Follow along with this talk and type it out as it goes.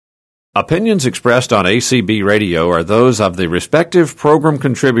Opinions expressed on ACB Radio are those of the respective program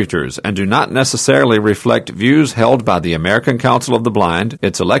contributors and do not necessarily reflect views held by the American Council of the Blind,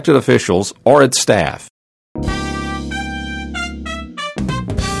 its elected officials, or its staff.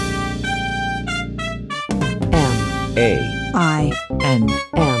 M-A-I-N-M-E-N-U.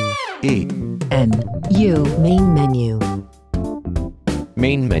 Main menu.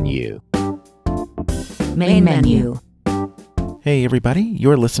 Main menu. Main menu. Hey everybody,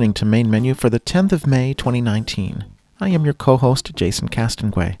 you're listening to Main Menu for the 10th of May 2019. I am your co-host, Jason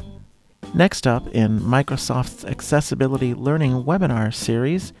Castonguay. Next up in Microsoft's Accessibility Learning webinar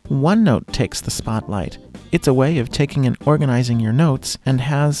series, OneNote takes the spotlight. It's a way of taking and organizing your notes and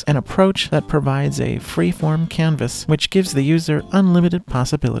has an approach that provides a free-form canvas which gives the user unlimited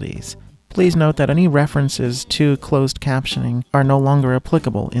possibilities. Please note that any references to closed captioning are no longer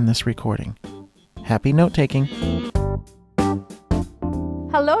applicable in this recording. Happy note-taking!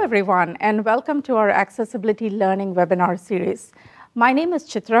 Hello everyone, and welcome to our Accessibility Learning webinar series. My name is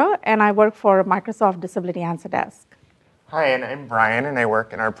Chitra, and I work for Microsoft Disability Answer Desk. Hi, and I'm Brian, and I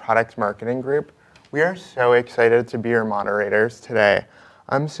work in our product marketing group. We are so excited to be your moderators today.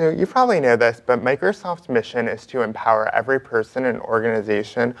 So you probably know this, but Microsoft's mission is to empower every person and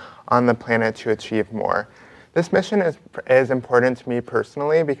organization on the planet to achieve more. This mission is important to me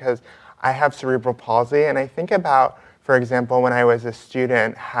personally because I have cerebral palsy, and I think about, for example, when I was a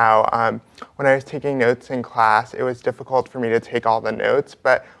student, how when I was taking notes in class, it was difficult for me to take all the notes,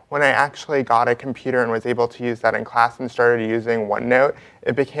 but when I actually got a computer and was able to use that in class and started using OneNote,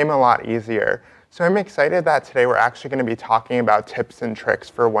 it became a lot easier. So I'm excited that today we're actually going to be talking about tips and tricks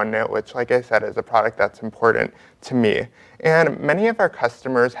for OneNote, which, like I said, is a product that's important to me. And many of our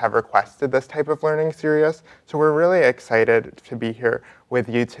customers have requested this type of learning series, so we're really excited to be here with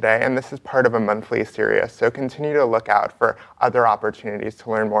you today. And this is part of a monthly series, so continue to look out for other opportunities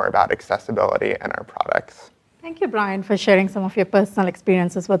to learn more about accessibility and our products. Thank you, Brian, for sharing some of your personal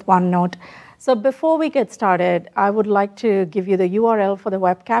experiences with OneNote. So before we get started, I would like to give you the URL for the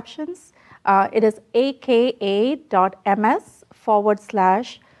web captions. It is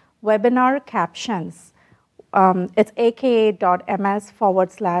aka.ms/webinar captions. It's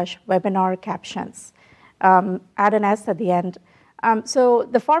aka.ms/webinar captions. Add an S at the end. So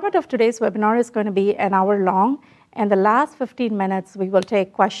the format of today's webinar is going to be an hour long, and the last 15 minutes we will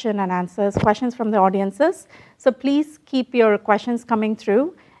take question and answers, questions from the audiences. So please keep your questions coming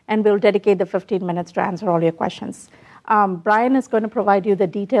through, and we'll dedicate the 15 minutes to answer all your questions. Brian is going to provide you the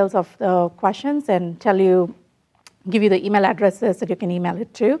details of the questions and give you the email addresses that you can email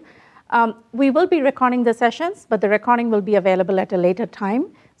it to. We will be recording the sessions, but the recording will be available at a later time.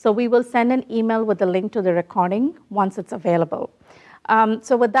 So we will send an email with the link to the recording once it's available.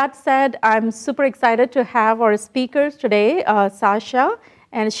 So with that said, I'm super excited to have our speakers today, Sasha,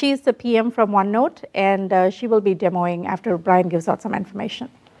 and she's the PM from OneNote, and she will be demoing after Brian gives out some information.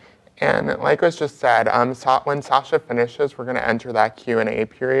 And like was just said, when Sasha finishes, we're going to enter that Q&A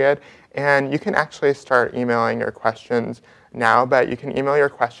period. And you can actually start emailing your questions now, but you can email your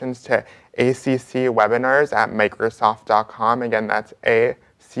questions to accwebinars@microsoft.com. Again, that's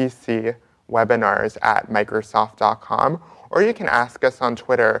accwebinars@microsoft.com. Or you can ask us on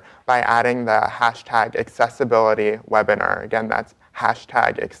Twitter by adding the hashtag accessibilitywebinar. Again, that's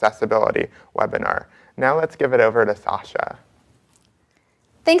hashtag accessibilitywebinar. Now let's give it over to Sasha.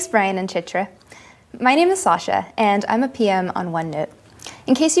 Thanks, Brian and Chitra. My name is Sasha, and I'm a PM on OneNote.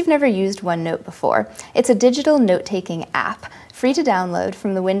 In case you've never used OneNote before, it's a digital note-taking app, free to download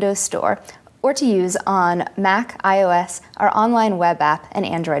from the Windows Store or to use on Mac, iOS, our online web app, and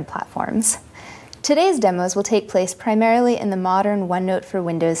Android platforms. Today's demos will take place primarily in the modern OneNote for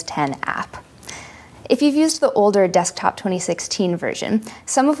Windows 10 app. If you've used the older Desktop 2016 version,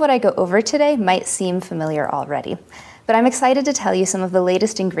 some of what I go over today might seem familiar already. But I'm excited to tell you some of the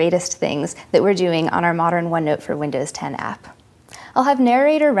latest and greatest things that we're doing on our modern OneNote for Windows 10 app. I'll have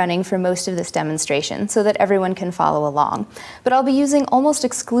narrator running for most of this demonstration so that everyone can follow along, but I'll be using almost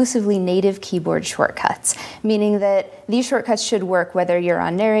exclusively native keyboard shortcuts, meaning that these shortcuts should work whether you're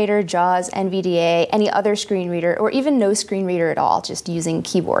on narrator, JAWS, NVDA, any other screen reader, or even no screen reader at all, just using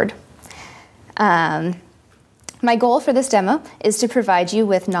keyboard. My goal for this demo is to provide you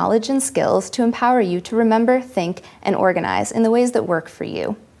with knowledge and skills to empower you to remember, think, and organize in the ways that work for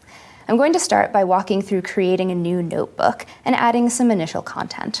you. I'm going to start by walking through creating a new notebook and adding some initial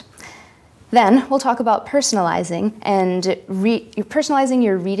content. Then we'll talk about personalizing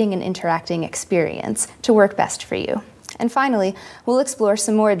your reading and interacting experience to work best for you. And finally, we'll explore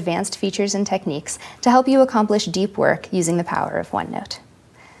some more advanced features and techniques to help you accomplish deep work using the power of OneNote.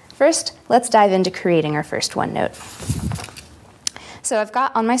 First, let's dive into creating our first OneNote. So I've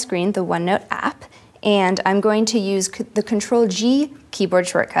got on my screen the OneNote app, and I'm going to use the Control-G keyboard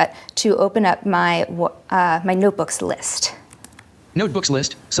shortcut to open up my notebooks list. Notebooks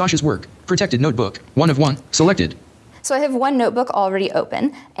list, Sasha's work, protected notebook, 1 of 1, selected. So I have one notebook already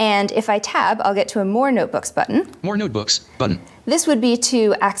open, and if I tab, I'll get to a More Notebooks button. More notebooks, button. This would be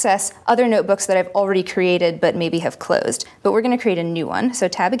to access other notebooks that I've already created but maybe have closed. But we're going to create a new one, so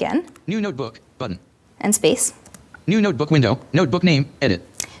tab again. New notebook, button. And space. New notebook window, notebook name, edit.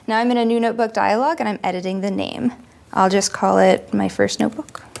 Now I'm in a new notebook dialog, and I'm editing the name. I'll just call it my first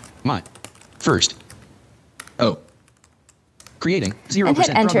notebook. My first. Oh. Creating 0% And hit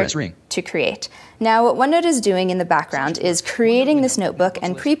enter progress ring. to create. Now what OneNote is doing in the background is creating this notebook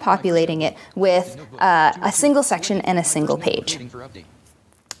and pre-populating it with a single section and a single page.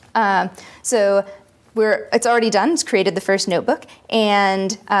 So it's already done. It's created the first notebook,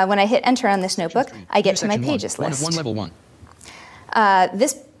 and when I hit enter on this notebook, I get to my pages list. 1 of 1, level 1. I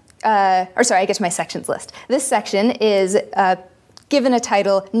get to my sections list. This section is given a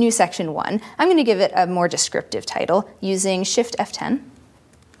title, New Section 1. I'm going to give it a more descriptive title using Shift F10.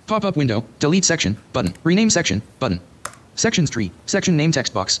 Pop-up window, delete section, button. Rename section, button. Sections tree, section name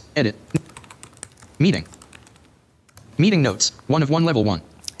text box, edit. Meeting. Meeting notes, 1 of 1, level 1.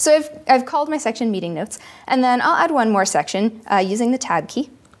 So I've called my section Meeting Notes, and then I'll add one more section using the Tab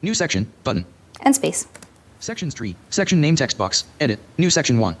key. New section, button. And space. Sections tree, section name text box, edit. New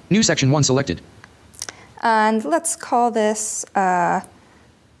section 1. New section 1 selected. And let's call this, let's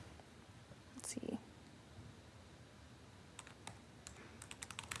see,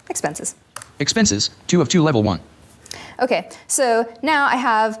 expenses. Expenses, 2 of 2, level 1. Okay, so now I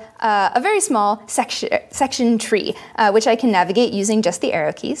have a very small section tree, which I can navigate using just the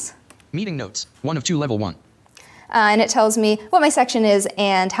arrow keys. Meeting notes, 1 of 2, level 1. And it tells me what my section is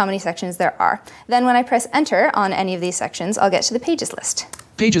and how many sections there are. Then when I press enter on any of these sections, I'll get to the pages list.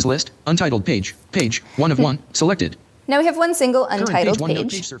 Pages list, untitled page, page, 1 of 1, selected. Now we have one single untitled Current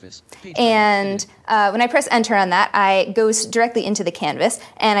page. page surface. Page And when I press enter on that, I go directly into the canvas,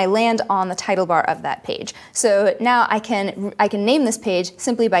 and I land on the title bar of that page. So now I can name this page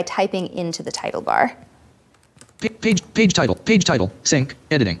simply by typing into the title bar. page title, sync,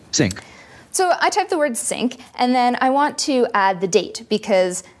 editing, sync. So I type the word sync, and then I want to add the date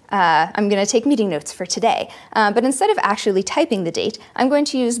because I'm going to take meeting notes for today. But instead of actually typing the date, I'm going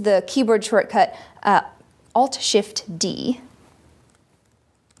to use the keyboard shortcut Alt-Shift-D.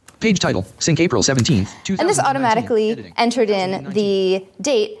 Page title, sync April 17th, 2019. And this automatically editing. entered in the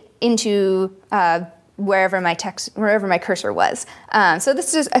date into wherever my cursor was. So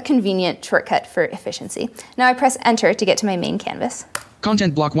this is a convenient shortcut for efficiency. Now I press enter to get to my main canvas.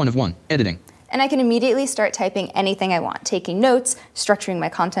 Content block 1 of 1, editing. And I can immediately start typing anything I want, taking notes, structuring my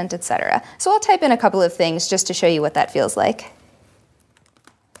content, etc. So I'll type in a couple of things just to show you what that feels like.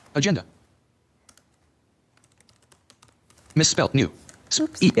 Agenda. Misspelt new.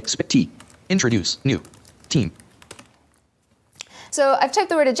 Oops. T. Introduce new. Team. So I've typed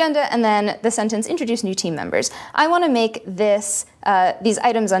the word agenda and then the sentence introduce new team members. I want to make these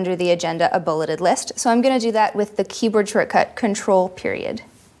items under the agenda a bulleted list. So I'm going to do that with the keyboard shortcut Control period.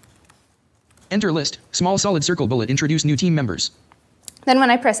 Enter list. Small solid circle bullet. Introduce new team members. Then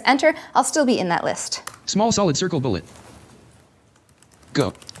when I press enter, I'll still be in that list. Small solid circle bullet.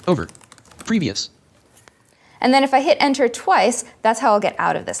 Go. Over. Previous. And then if I hit enter twice, that's how I'll get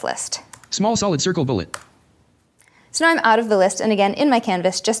out of this list. Small solid circle bullet. So now I'm out of the list, and again, in my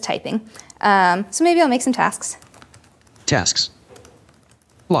canvas, just typing. So maybe I'll make some tasks. Tasks.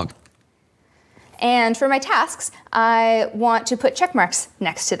 Log. And for my tasks, I want to put check marks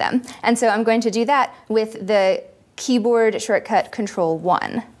next to them. And so I'm going to do that with the keyboard shortcut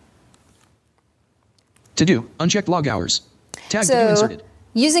Control-1. To do. Unchecked log hours. Tag to do inserted.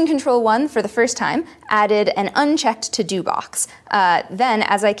 Using Control-1 for the first time added an unchecked to-do box. Then,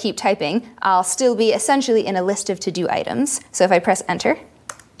 as I keep typing, I'll still be essentially in a list of to-do items. So if I press enter.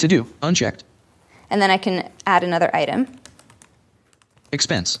 To do. Unchecked. And then I can add another item.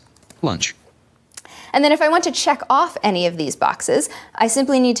 Expense. Lunch. And then if I want to check off any of these boxes, I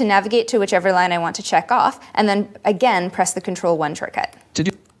simply need to navigate to whichever line I want to check off, and then again press the Control-1 shortcut. To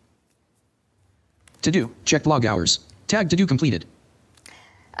do. To do. Checked log hours. Tag to do completed.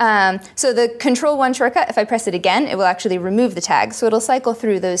 So the Control-1 shortcut, if I press it again, it will actually remove the tag. So it'll cycle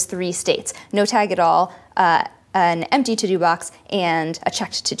through those three states. No tag at all, an empty to-do box, and a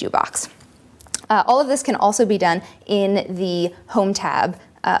checked to-do box. All of this can also be done in the Home tab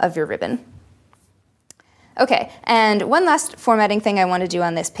of your ribbon. Okay, and one last formatting thing I want to do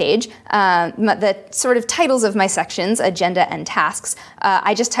on this page, the sort of titles of my sections, agenda and tasks,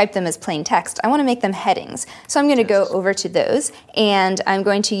 I just typed them as plain text. I want to make them headings. So I'm going to go over to those, and I'm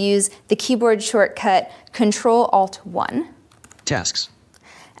going to use the keyboard shortcut Control-Alt-1. Tasks.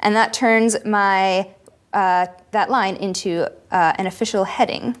 And that turns my that line into an official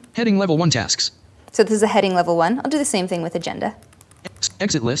heading. Heading level 1 tasks. So this is a heading level 1. I'll do the same thing with agenda.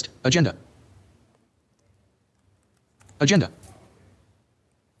 Exit list, agenda. Agenda.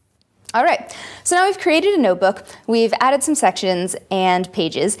 All right, so now we've created a notebook, we've added some sections and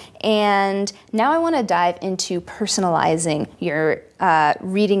pages, and now I want to dive into personalizing your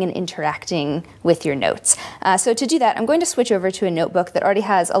reading and interacting with your notes. So to do that, I'm going to switch over to a notebook that already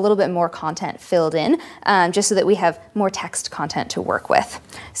has a little bit more content filled in, just so that we have more text content to work with.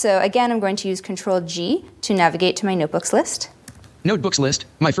 So again, I'm going to use Control-G to navigate to my notebooks list. Notebooks list,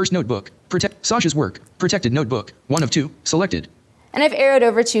 my first notebook. Sasha's work, protected notebook, 1 of 2, selected. And I've arrowed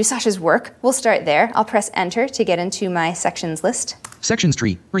over to Sasha's work. We'll start there. I'll press Enter to get into my sections list. Sections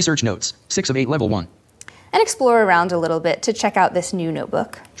tree, research notes, 6 of 8, level 1. And explore around a little bit to check out this new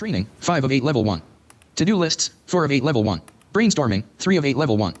notebook. Training, 5 of 8, level 1. To-do lists, 4 of 8, level 1. Brainstorming, 3 of 8,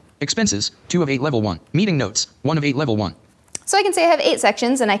 level 1. Expenses, 2 of 8, level 1. Meeting notes, 1 of 8, level 1. So I can say I have 8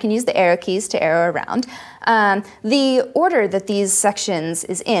 sections, and I can use the arrow keys to arrow around. The order that these sections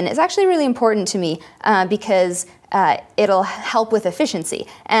is in is actually really important to me because it'll help with efficiency.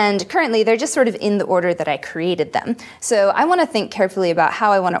 And currently, they're just sort of in the order that I created them. So I want to think carefully about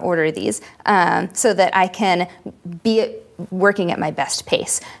how I want to order these so that I can be working at my best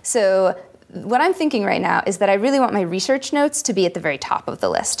pace. So what I'm thinking right now is that I really want my research notes to be at the very top of the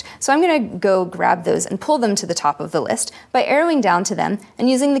list. So I'm going to go grab those and pull them to the top of the list by arrowing down to them and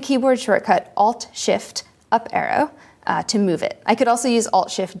using the keyboard shortcut Alt-Shift-Up arrow to move it. I could also use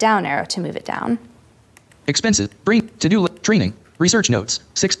Alt-Shift-Down arrow to move it down. Expenses, to-do training, research notes,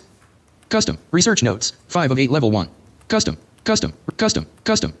 6. Custom, research notes, 5 of 8, level 1. Custom,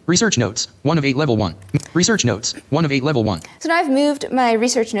 research notes, 1 of 8, level 1. Research notes, 1 of 8, level 1. So now I've moved my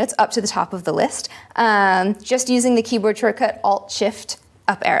research notes up to the top of the list, just using the keyboard shortcut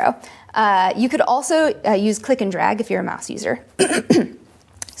Alt-Shift-Up arrow. You could also use click and drag if you're a mouse user.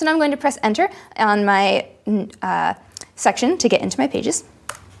 So now I'm going to press Enter on my section to get into my pages.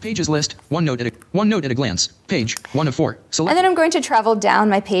 Pages list, one note at a glance, page, 1 of 4, select. And then I'm going to travel down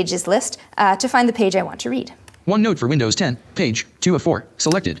my pages list to find the page I want to read. One note for Windows 10, page, 2 of 4,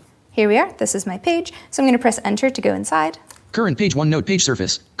 selected. Here we are, this is my page, so I'm going to press Enter to go inside. Current page, 1 note, page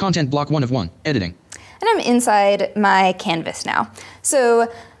surface, content block 1 of 1, editing. And I'm inside my canvas now.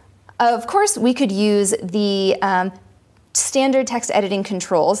 So, of course, we could use the standard text editing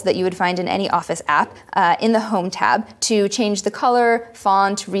controls that you would find in any Office app in the Home tab to change the color,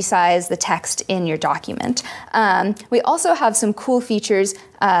 font, resize the text in your document. We also have some cool features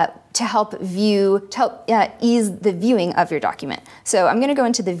to help ease the viewing of your document. So I'm going to go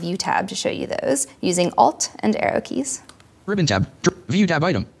into the View tab to show you those using Alt and arrow keys. Ribbon tab, View tab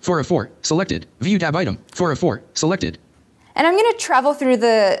item, 4 of 4, selected. View tab item, 4 of 4, selected. And I'm going to travel through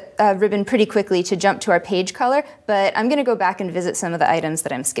the ribbon pretty quickly to jump to our page color, but I'm going to go back and visit some of the items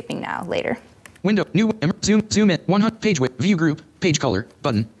that I'm skipping now later. Window, new, zoom in, 100, page width, view group, page color,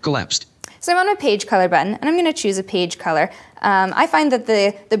 button, collapsed. So I'm on my page color button, and I'm going to choose a page color. I find that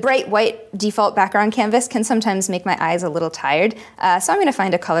the bright white default background canvas can sometimes make my eyes a little tired, so I'm going to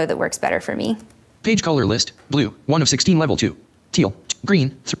find a color that works better for me. Page color list, blue, 1 of 16, level 2. Teal,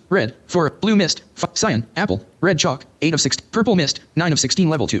 green, red, 4, blue mist, cyan, apple, red chalk, 8 of 16, purple mist, 9 of 16,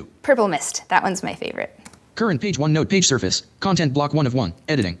 level 2. Purple mist, that one's my favorite. Current page 1 note, page surface, content block 1 of 1,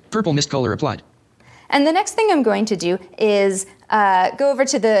 editing, purple mist color applied. And the next thing I'm going to do is go over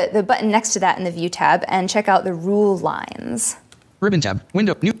to the button next to that in the View tab and check out the rule lines. Ribbon tab,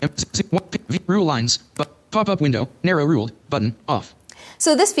 window, new, rule lines, pop-up window, narrow ruled, button, off.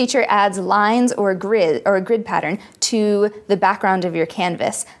 So this feature adds lines or a grid pattern to the background of your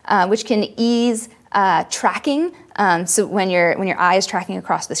canvas, which can ease tracking, so when your eye is tracking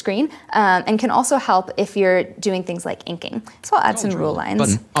across the screen, and can also help if you're doing things like inking. So I'll add some rule lines.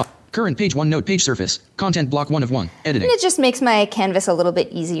 Button, off. Current page 1 note, page surface, content block 1 of 1, editing. And it just makes my canvas a little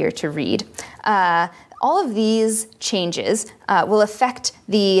bit easier to read. All of these changes will affect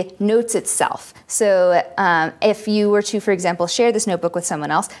the notes itself. So if you were to, for example, share this notebook with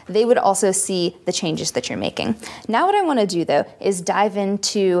someone else, they would also see the changes that you're making. Now what I want to do, though, is dive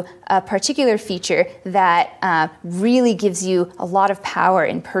into a particular feature that really gives you a lot of power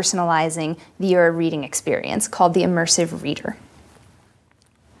in personalizing your reading experience, called the Immersive Reader.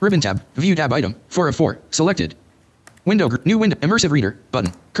 Ribbon tab, View tab item, 4 of 4, selected. Window, new window, Immersive Reader,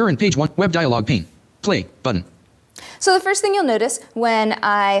 button. Current page 1, web dialog pane. Play button. So the first thing you'll notice when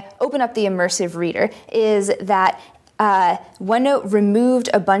I open up the Immersive Reader is that OneNote removed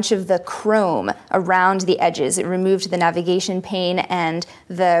a bunch of the chrome around the edges. It removed the navigation pane and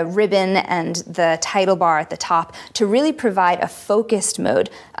the ribbon and the title bar at the top to really provide a focused mode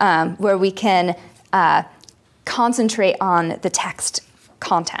where we can concentrate on the text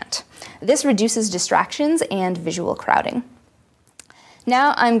content. This reduces distractions and visual crowding.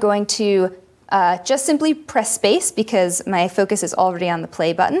 Now I'm going to just simply press space because my focus is already on the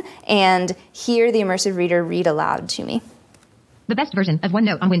play button and hear the Immersive Reader read aloud to me. The best version of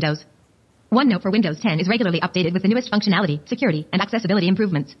OneNote on Windows. OneNote for Windows 10 is regularly updated with the newest functionality, security, and accessibility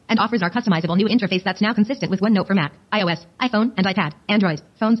improvements, and offers our customizable new interface that's now consistent with OneNote for Mac, iOS, iPhone, and iPad, Android,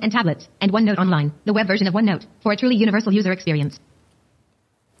 phones, and tablets, and OneNote Online, the web version of OneNote, for a truly universal user experience.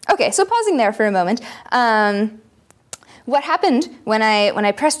 Okay, so pausing there for a moment. What happened when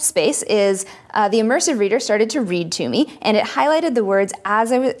I pressed space is the Immersive Reader started to read to me, and it highlighted the words as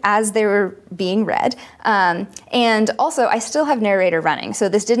they were being read. And also, I still have narrator running, so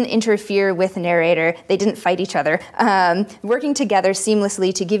this didn't interfere with narrator. They didn't fight each other, working together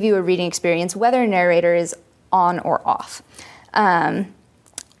seamlessly to give you a reading experience, whether narrator is on or off.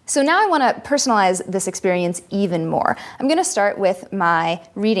 So now I want to personalize this experience even more. I'm going to start with my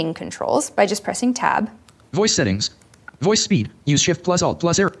reading controls by just pressing Tab. Voice settings. Voice speed. Use Shift plus Alt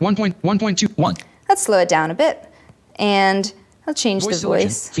plus Arrow 1.1.21. Let's slow it down a bit. And I'll change Voice the selection.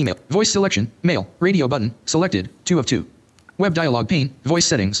 voice. Female. Voice selection. Male. Radio button. Selected. 2 of 2. Web dialog pane. Voice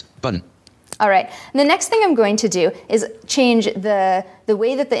settings. Button. All right. And the next thing I'm going to do is change the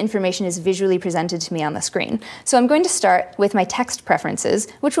way that the information is visually presented to me on the screen. So I'm going to start with my text preferences,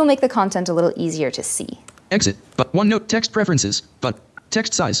 which will make the content a little easier to see. Exit. But OneNote text preferences. But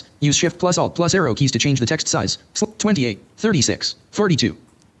text size. Use Shift plus Alt plus Arrow keys to change the text size. 28, 36, 42.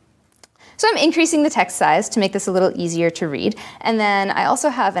 So I'm increasing the text size to make this a little easier to read. And then I also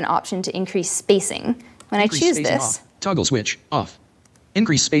have an option to increase spacing. When Increase I choose spacing this, off. Toggle switch. Off.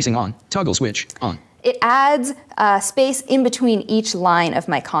 Increase spacing on. Toggle switch. On. it adds space in between each line of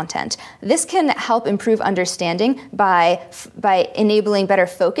my content. This can help improve understanding by enabling better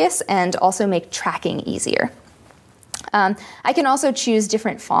focus and also make tracking easier. I can also choose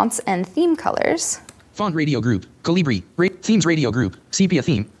different fonts and theme colors. Font radio group, Calibri, themes radio group, sepia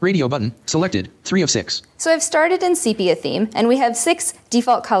theme, radio button, selected, 3 of 6. So I've started in sepia theme, and we have 6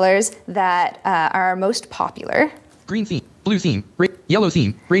 default colors that are our most popular. Green theme, blue theme, yellow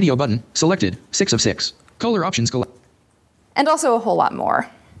theme, radio button, selected, 6 of 6. Color options, and also a whole lot more.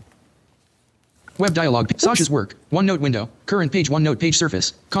 Web dialog, Sasha's work, OneNote window, current page OneNote page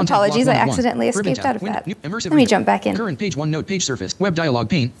surface. Content Apologies, block I 1 of 1. accidentally Ribbon escaped tab, out of that. Immersive Let me read. jump back in. Current page OneNote page surface. Web dialog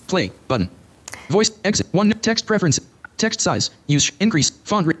pane. Play button. Voice exit. OneNote text preference. Text size. Use increase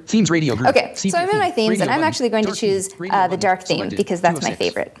font themes radio group. Okay, so I'm in my themes, and I'm actually going to choose the dark theme because that's my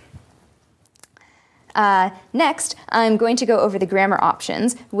favorite. Next, I'm going to go over the grammar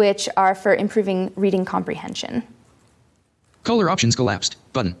options, which are for improving reading comprehension. Color options collapsed.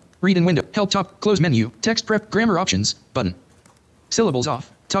 Button. Read in window. Help top. Close menu. Text prep. Grammar options. Button. Syllables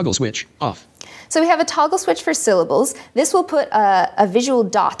off. Toggle switch. Off. So we have a toggle switch for syllables. This will put a visual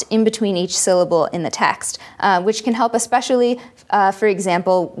dot in between each syllable in the text, which can help especially, for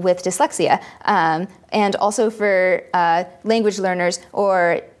example, with dyslexia, and also for language learners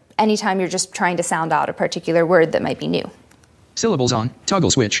or anytime you're just trying to sound out a particular word that might be new. Syllables on. Toggle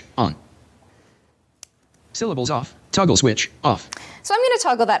switch. On. Syllables off. Toggle switch. Off. So I'm going to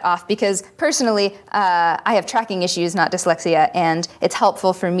toggle that off because personally I have tracking issues, not dyslexia, and it's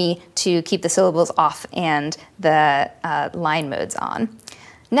helpful for me to keep the syllables off and the line modes on.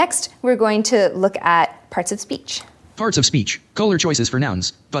 Next, we're going to look at parts of speech. Parts of speech. Color choices for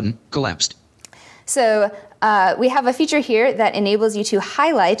nouns. Button. Collapsed. So we have a feature here that enables you to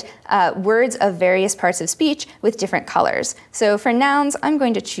highlight words of various parts of speech with different colors. So for nouns, I'm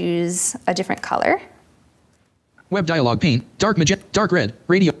going to choose a different color. Web dialog pane, dark magenta, dark red,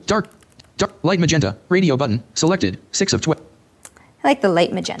 radio, dark, light magenta, radio button, selected, 6 of 12. I like the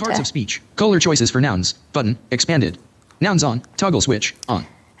light magenta. Parts of speech, color choices for nouns, button, expanded. Nouns on, toggle switch, on. And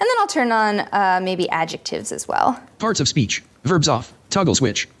then I'll turn on maybe adjectives as well. Parts of speech, verbs off, toggle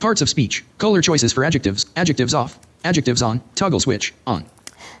switch. Parts of speech, color choices for adjectives, adjectives off, adjectives on, toggle switch, on.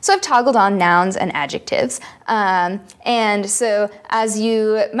 So I've toggled on nouns and adjectives. And so as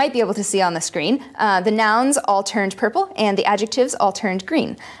you might be able to see on the screen, the nouns all turned purple and the adjectives all turned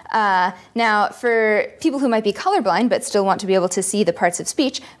green. Now, for people who might be colorblind but still want to be able to see the parts of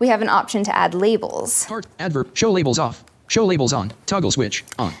speech, we have an option to add labels. Adverb, show labels off, show labels on, toggle switch,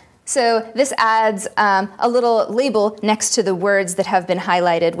 on. So this adds a little label next to the words that have been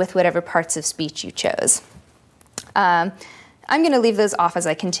highlighted with whatever parts of speech you chose. I'm going to leave those off as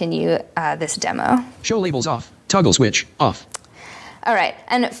I continue this demo. Show labels off. Toggle switch off. All right,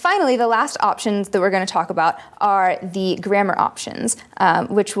 and finally, the last options that we're going to talk about are the grammar options,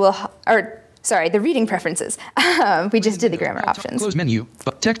 which will, the reading preferences. We just did the grammar options. Close menu.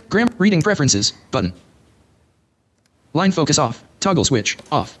 Text, reading preferences button. Line focus off. Toggle switch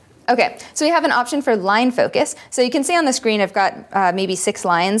off. Okay, so we have an option for line focus. So you can see on the screen I've got maybe 6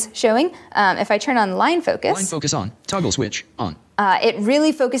 lines showing. If I turn on line focus on. Toggle switch on. It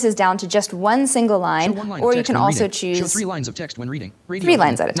really focuses down to just one single line, or you can also choose Show 3 lines of text when reading. Radio 3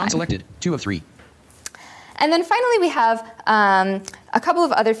 lines at a time. Non-selected. 2 of 3. And then finally we have a couple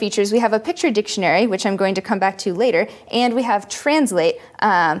of other features. We have a picture dictionary, which I'm going to come back to later, and we have translate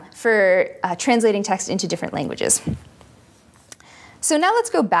for translating text into different languages. So now let's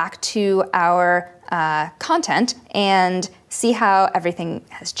go back to our content and see how everything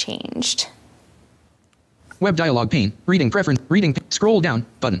has changed. Web dialog pane. Reading preference. Scroll down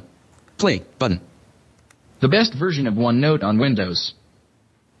button. Play button. The best version of OneNote on Windows.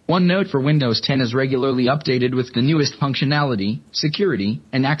 OneNote for Windows 10 is regularly updated with the newest functionality, security,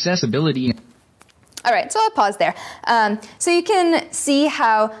 and accessibility. All right, so I'll pause there. So you can see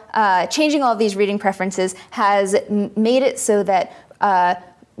how changing all of these reading preferences has made it so that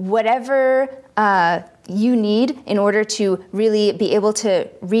whatever you need in order to really be able to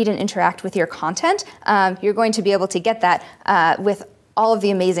read and interact with your content, you're going to be able to get that with all of the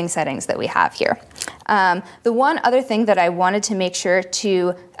amazing settings that we have here. The one other thing that I wanted to make sure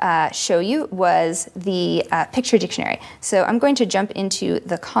to show you was the picture dictionary. So I'm going to jump into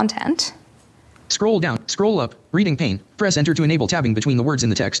the content. Scroll down, scroll up, reading pane. Press enter to enable tabbing between the words in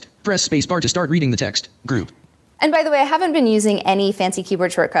the text. Press spacebar to start reading the text. Group. And by the way, I haven't been using any fancy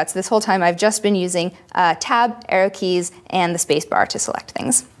keyboard shortcuts. This whole time I've just been using tab, arrow keys, and the spacebar to select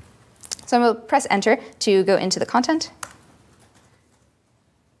things. So I'm going to press enter to go into the content.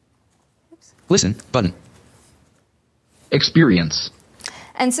 Listen button. Experience.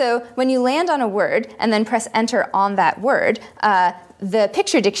 And so when you land on a word and then press enter on that word, the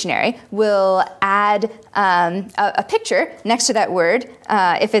picture dictionary will add a picture next to that word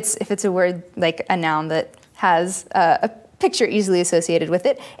if it's a word like a noun that has a picture easily associated with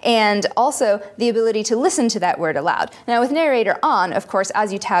it, and also the ability to listen to that word aloud. Now with narrator on, of course,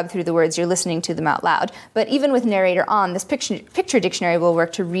 as you tab through the words, you're listening to them out loud. But even with narrator on, this picture dictionary will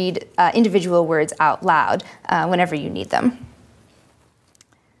work to read individual words out loud whenever you need them.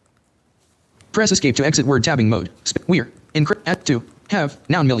 Press escape to exit word tabbing mode. We're at to have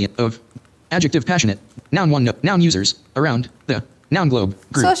noun million of adjective passionate noun one note noun users around the noun globe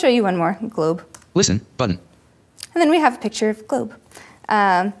group. So I'll show you one more globe. Listen button. And then we have a picture of globe.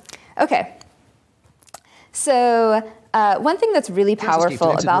 Okay. So one thing that's really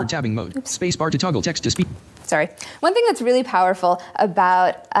powerful about word tabbing mode. Spacebar to toggle text to speak. Sorry. One thing that's really powerful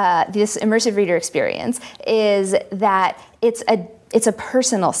about this immersive reader experience is that it's a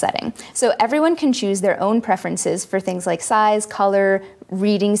personal setting. So everyone can choose their own preferences for things like size, color,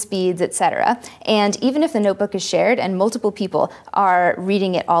 reading speeds, etc. And even if the notebook is shared and multiple people are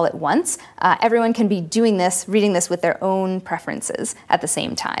reading it all at once, everyone can be reading this with their own preferences at the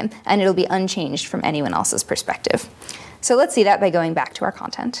same time, and it'll be unchanged from anyone else's perspective. So let's see that by going back to our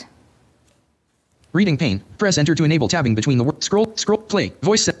content. Reading pane. Press enter to enable tabbing between the words. Scroll, play,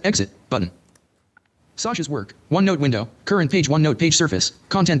 voice, exit, button. Sasha's work. OneNote window. Current page OneNote page surface.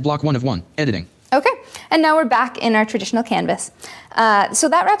 Content block 1 of 1. Editing. Okay, and now we're back in our traditional canvas. So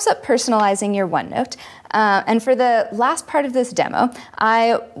that wraps up personalizing your OneNote. And for the last part of this demo,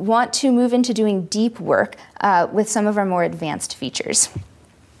 I want to move into doing deep work with some of our more advanced features.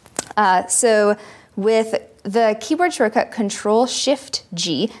 So with the keyboard shortcut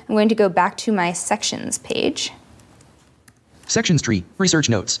Control-Shift-G, I'm going to go back to my sections page. Sections tree, research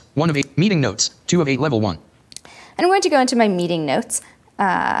notes, 1 of 8, meeting notes, 2 of 8, level 1. And I'm going to go into my meeting notes.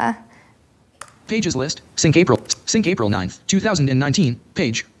 Pages list, sync April 9th, 2019,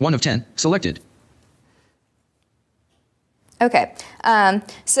 page 1 of 10, selected. Okay,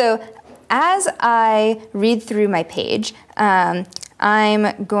 so as I read through my page,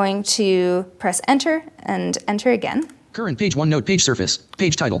 I'm going to press enter and enter again. Current page OneNote page surface,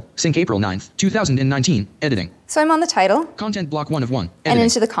 page title, sync April 9th, 2019, editing. So I'm on the title. Content block 1 of 1, editing. And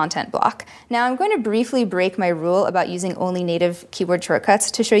into the content block. Now I'm going to briefly break my rule about using only native keyboard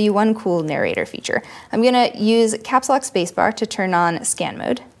shortcuts to show you one cool narrator feature. I'm going to use caps lock spacebar to turn on scan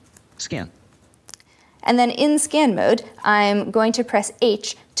mode. Scan. And then in scan mode, I'm going to press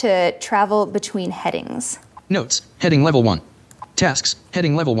H to travel between headings. Notes, heading level 1. Tasks,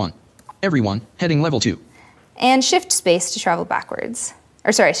 heading level 1. Everyone, heading level 2. And Shift Space to travel backwards.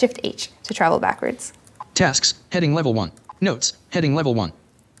 Or sorry, Shift H to travel backwards. Tasks, heading level 1. Notes, heading level 1.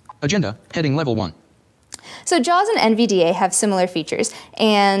 Agenda, heading level 1. So JAWS and NVDA have similar features,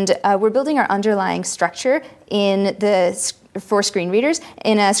 and we're building our underlying structure for screen readers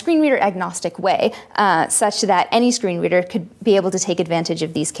in a screen reader agnostic way, such that any screen reader could be able to take advantage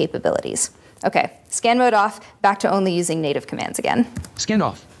of these capabilities. Okay, scan mode off, back to only using native commands again. Scan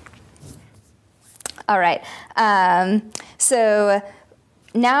off. All right, so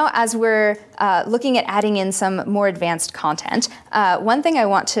now as we're looking at adding in some more advanced content, one thing I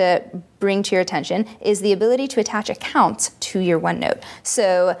want to bring to your attention is the ability to attach accounts to your OneNote.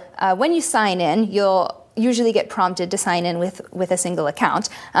 So when you sign in, you'll usually get prompted to sign in with a single account.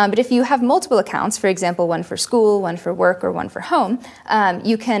 But if you have multiple accounts, for example, one for school, one for work, or one for home,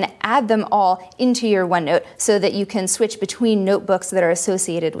 you can add them all into your OneNote so that you can switch between notebooks that are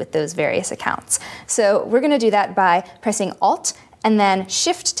associated with those various accounts. So we're going to do that by pressing Alt and then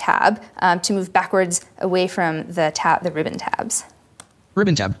Shift Tab to move backwards away from the ribbon tabs.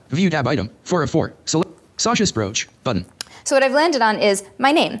 Ribbon tab, View tab item, 4 of 4. Select Sasha Sproach, button. So what I've landed on is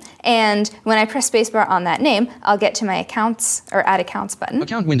my name, and when I press spacebar on that name, I'll get to my accounts or add accounts button.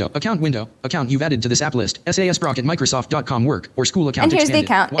 Account window, account you've added to this app list, sasbrock@microsoft.com work or school account And here's extended.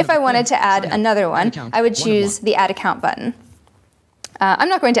 the account. If I wanted to add another one, I would choose the Add Account button. I'm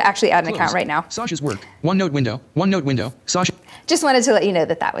not going to actually add an account right now. Sasha's work, OneNote window, Sasha. Just wanted to let you know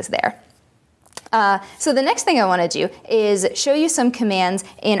that that was there. So the next thing I want to do is show you some commands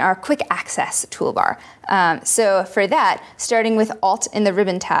in our Quick Access toolbar. So for that, starting with Alt in the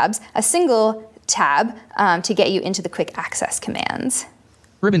ribbon tabs, a single tab to get you into the Quick Access commands.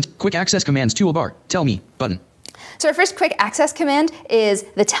 Ribbon, Quick Access commands toolbar, Tell Me, button. So our first Quick Access command is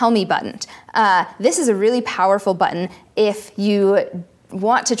the Tell Me button. This is a really powerful button if you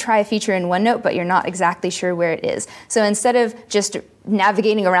want to try a feature in OneNote, but you're not exactly sure where it is. So instead of just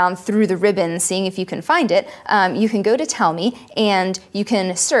navigating around through the ribbon, seeing if you can find it, you can go to Tell Me, and you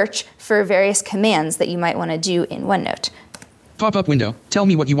can search for various commands that you might want to do in OneNote. Pop-up window, tell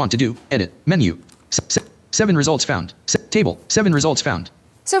me what you want to do, edit, menu, 7 results found, table, 7 results found.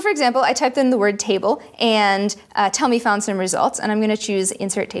 So for example, I typed in the word table, and Tell Me found some results, and I'm going to choose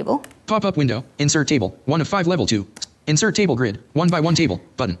Insert Table. Pop-up window, Insert Table, 1 of 5 level 2. Insert Table Grid, 1 by 1 table,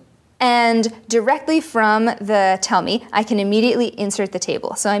 button. And directly from the Tell Me, I can immediately insert the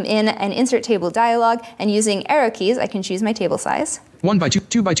table. So I'm in an Insert Table dialog, and using arrow keys, I can choose my table size. 1 by 2,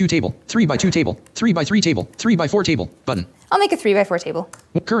 2 by 2 table, 3 by 2 table, 3 by 3 table, 3 by 4 table, button. I'll make a 3 by 4 table.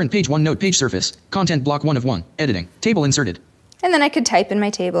 Current page OneNote page surface, content block 1 of 1, editing, table inserted. And then I could type in my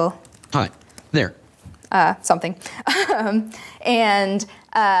table. Hi, there. Something.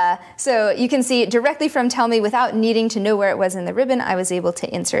 So you can see directly from Tell Me, without needing to know where it was in the ribbon, I was able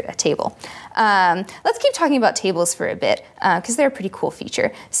to insert a table. Let's keep talking about tables for a bit, because they're a pretty cool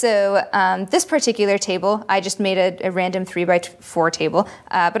feature. So this particular table, I just made a random 3 by 4 table,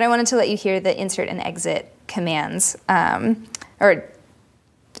 but I wanted to let you hear the insert and exit commands, or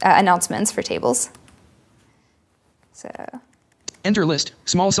announcements for tables. So. Enter list,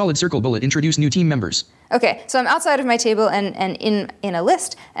 small solid circle bullet, introduce new team members. Okay, so I'm outside of my table and in a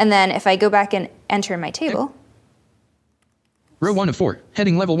list, and then if I go back and enter my table. Row 1 of 4,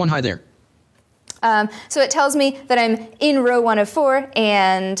 heading level 1 high there. So it tells me that I'm in row 1 of 4,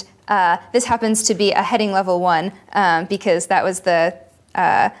 and this happens to be a heading level 1 because that was the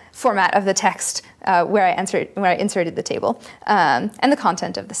format of the text where I inserted the table and the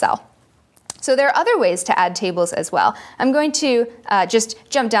content of the cell. So there are other ways to add tables as well. I'm going to just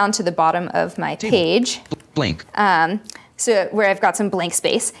jump down to the bottom of my page. Blank. So where I've got some blank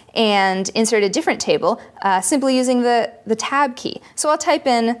space, and insert a different table simply using the tab key. So I'll type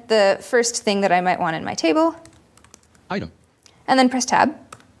in the first thing that I might want in my table. Item. And then press tab.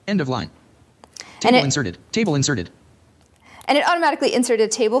 End of line. Table inserted. Table inserted. And it automatically inserted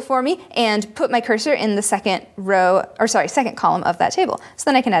a table for me and put my cursor in the second column of that table. So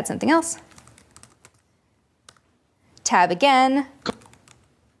then I can add something else. Tab again.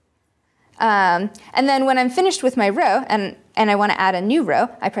 And then when I'm finished with my row and I want to add a new row,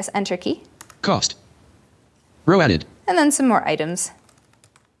 I press Enter key. Cost. Row added. And then some more items.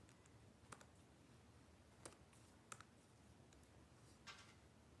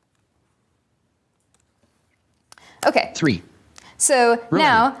 Okay. 3. So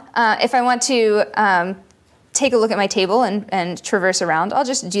now, if I want to take a look at my table and traverse around, I'll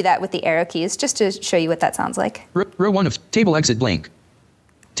just do that with the arrow keys just to show you what that sounds like. Row 1 of table exit blank.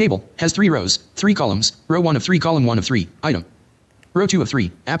 Table has 3 rows, 3 columns. Row 1 of 3, column 1 of 3. Item. Row 2 of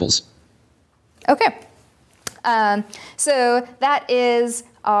 3, apples. Okay. So that is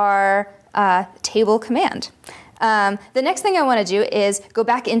our table command. The next thing I want to do is go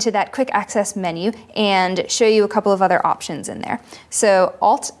back into that quick access menu and show you a couple of other options in there. So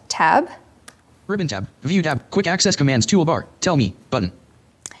Alt-Tab. Ribbon tab, View tab, Quick Access Commands toolbar, Tell Me button.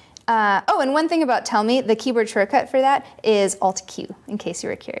 Oh, and one thing about Tell Me, the keyboard shortcut for that is Alt-Q, in case you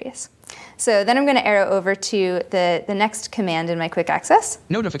were curious. So then I'm going to arrow over to the next command in my quick access.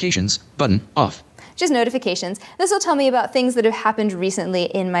 Notifications button, off. Just notifications. This will tell me about things that have happened recently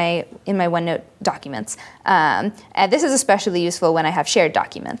in my OneNote documents. And this is especially useful when I have shared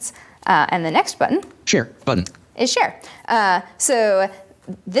documents. And the next button. Share button. Is share. So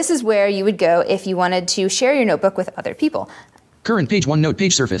this is where you would go if you wanted to share your notebook with other people. Current page OneNote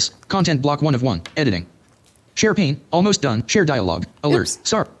page surface. Content block 1 of 1. Editing. Share pane. Almost done. Share dialog. Alert.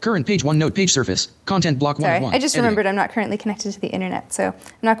 Sorry. Current page OneNote page surface. Content block 1 of 1. I just remembered I'm not currently connected to the internet, so I'm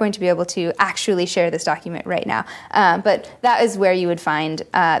not going to be able to actually share this document right now. But that is where you would find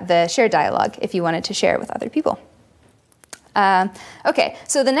the share dialog if you wanted to share it with other people. Okay,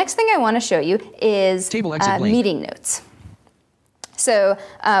 so the next thing I want to show you is Table exit blank. Meeting notes. So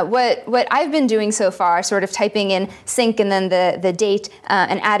what I've been doing so far, sort of typing in sync and then the date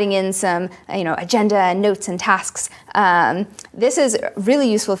and adding in some agenda and notes and tasks. This is a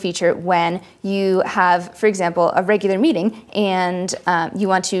really useful feature when you have, for example, a regular meeting and you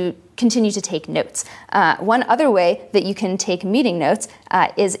want to continue to take notes. One other way that you can take meeting notes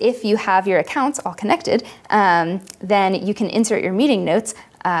is if you have your accounts all connected, then you can insert your meeting notes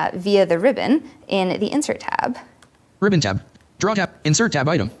via the ribbon in the Insert tab. Ribbon tab. Draw tab, Insert tab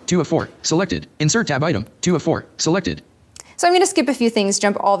item, 2 of 4, selected. Insert tab item, 2 of 4, selected. So I'm going to skip a few things,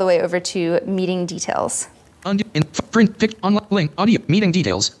 jump all the way over to meeting details. Undo, print, pick, online, link, audio, meeting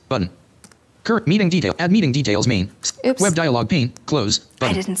details, button. Current meeting detail, add meeting details main. Oops. Web dialog pane, close,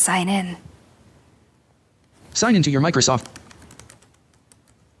 button. I didn't sign in. Sign into your Microsoft.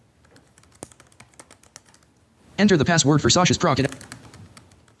 Enter the password for Sasha's Procket.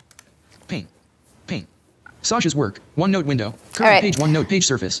 Pane. Sasha's work, OneNote window, current page OneNote page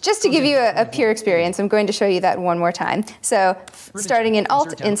surface. Just to give you a pure experience, I'm going to show you that one more time. So starting in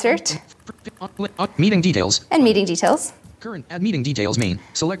Alt, Insert, Meeting details. And Meeting Details. Current add meeting details main.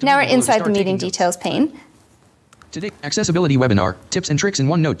 Select. Now we're inside the Meeting Details pane. Today, accessibility webinar, tips and tricks in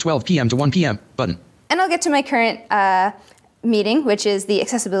OneNote 12 p.m. to 1 p.m. button. And I'll get to my current meeting, which is the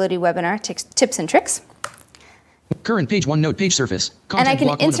accessibility webinar, tips and tricks. Current page OneNote page surface. And I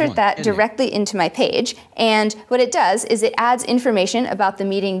can insert that directly into my page. And what it does is it adds information about the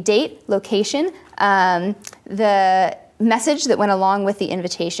meeting date, location, the message that went along with the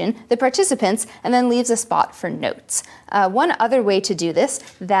invitation, the participants, and then leaves a spot for notes. One other way to do this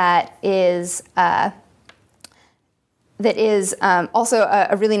that is also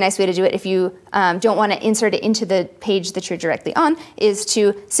a really nice way to do it if you don't want to insert it into the page that you're directly on is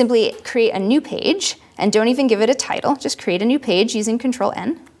to simply create a new page and don't even give it a title. Just create a new page using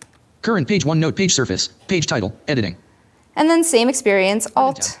Control-N. Current page OneNote page surface, page title, editing. And then same experience,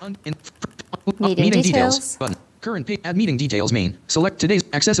 Alt, Meeting Details. Button. Current page, add meeting details main. Select today's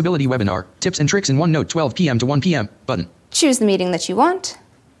accessibility webinar, tips and tricks in OneNote 12 p.m. to 1 p.m. button. Choose the meeting that you want.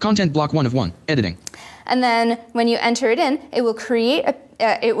 Content block 1 of 1, editing. And then when you enter it in, it will create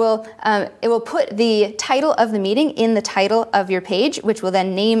it will put the title of the meeting in the title of your page, which will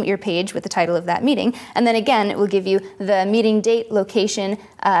then name your page with the title of that meeting. And then again, it will give you the meeting date, location,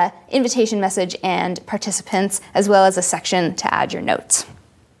 invitation message, and participants, as well as a section to add your notes.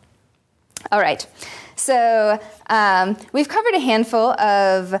 All right. So we've covered a handful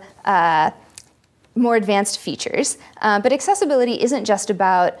of more advanced features, but accessibility isn't just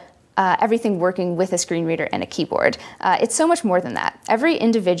about everything working with a screen reader and a keyboard. It's so much more than that. Every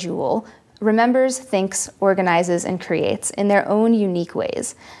individual remembers, thinks, organizes, and creates in their own unique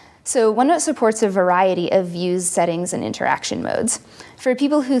ways. So OneNote supports a variety of views, settings, and interaction modes. For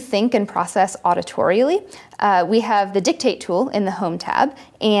people who think and process auditorially, we have the Dictate tool in the Home tab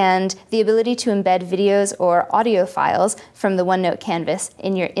and the ability to embed videos or audio files from the OneNote canvas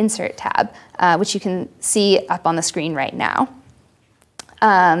in your Insert tab, which you can see up on the screen right now.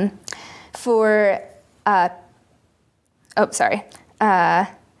 And for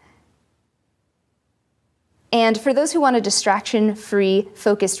those who want a distraction-free,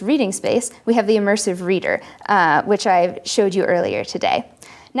 focused reading space, we have the Immersive Reader, which I showed you earlier today.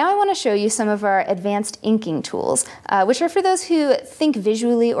 Now I want to show you some of our advanced inking tools, which are for those who think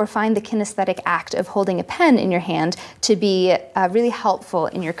visually or find the kinesthetic act of holding a pen in your hand to be really helpful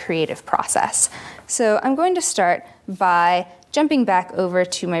in your creative process. So I'm going to start by jumping back over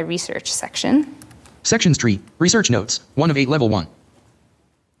to my research section. Sections tree, research notes, 1 of 8 level 1.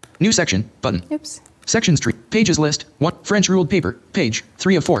 New section, button. Oops. Sections tree. Pages list. 1. French ruled paper. Page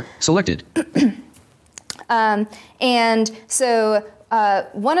 3 of 4. Selected. And so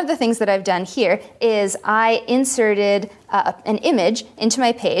one of the things that I've done here is I inserted an image into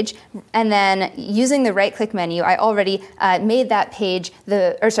my page, and then using the right-click menu, I already made that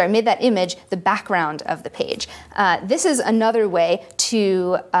made that image the background of the page. This is another way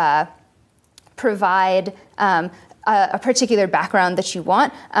to provide a particular background that you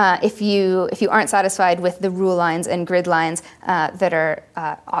want if you aren't satisfied with the rule lines and grid lines that are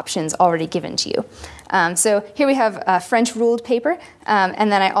options already given to you. So here we have French ruled paper,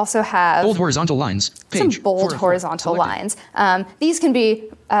 and then I also have bold horizontal lines. Page some bold horizontal lines. These can be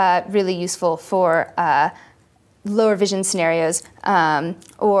really useful for lower vision scenarios,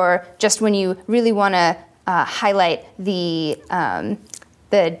 or just when you really want to highlight the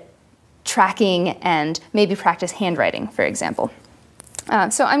tracking and maybe practice handwriting, for example.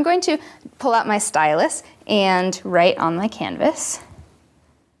 So I'm going to pull out my stylus and write on my canvas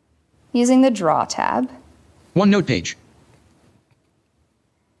using the Draw tab. OneNote page.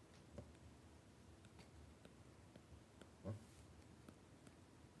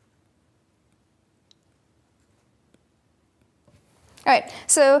 All right,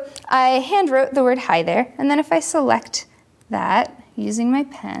 so I hand wrote the word hi there, and then if I select that using my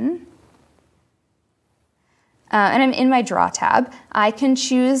pen, and I'm in my Draw tab, I can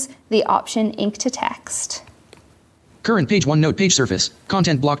choose the option Ink to Text. Current page OneNote page surface.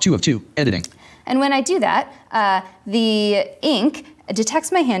 Content block 2 of 2. Editing. And when I do that, the ink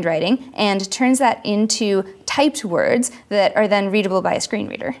detects my handwriting and turns that into typed words that are then readable by a screen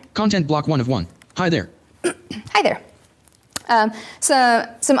reader. Content block 1 of 1. Hi there. Hi there. So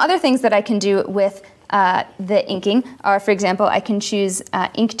some other things that I can do with the inking are, for example, I can choose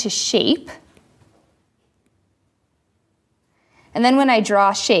ink to shape. And then when I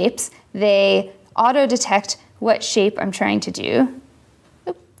draw shapes, they auto-detect what shape I'm trying to do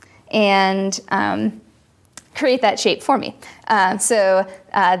and create that shape for me. So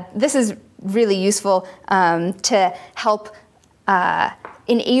this is really useful to help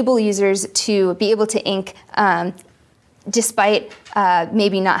enable users to be able to ink despite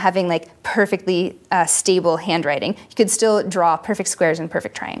maybe not having like perfectly stable handwriting. You could still draw perfect squares and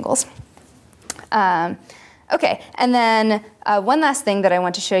perfect triangles. Okay, and then one last thing that I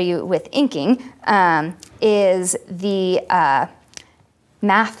want to show you with inking is the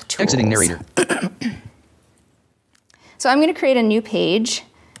math tools. Exiting narrator. So I'm going to create a new page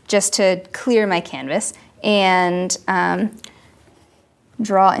just to clear my canvas and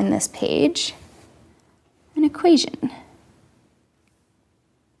draw in this page an equation.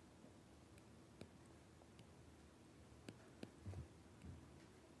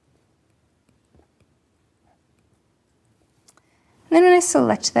 And then when I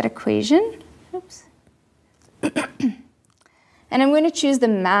select that equation, and I'm going to choose the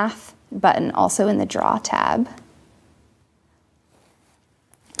Math button also in the Draw tab.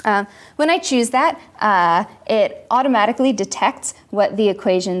 When I choose that, it automatically detects what the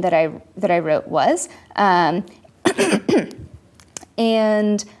equation that I wrote was, and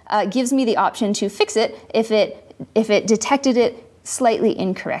gives me the option to fix it if it detected it slightly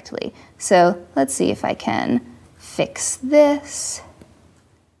incorrectly. So let's see if I can fix this.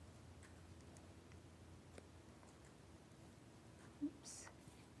 Oops.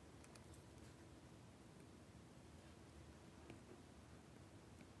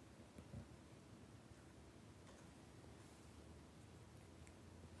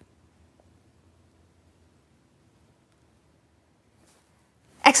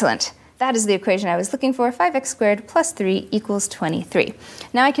 Excellent. That is the equation I was looking for, 5x squared plus 3 equals 23.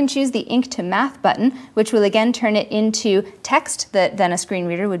 Now I can choose the Ink to Math button, which will again turn it into text that then a screen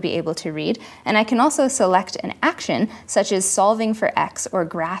reader would be able to read. And I can also select an action, such as solving for x or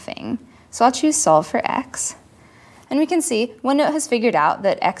graphing. So I'll choose solve for x. And we can see OneNote has figured out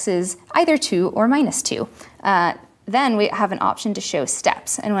that x is either 2 or minus 2. Then we have an option to show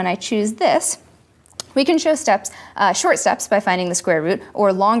steps. And when I choose this, we can show steps, short steps by finding the square root,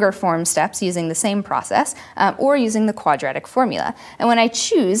 or longer form steps using the same process, or using the quadratic formula. And when I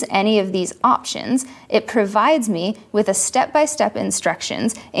choose any of these options, it provides me with a step-by-step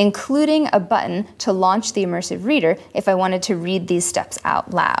instructions, including a button to launch the immersive reader if I wanted to read these steps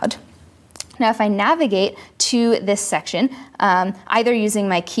out loud. Now, if I navigate to this section, either using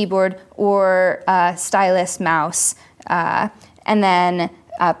my keyboard or stylus, mouse, and then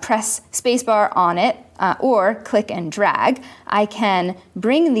press spacebar on it, or click and drag, I can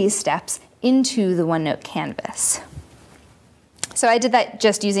bring these steps into the OneNote canvas. So I did that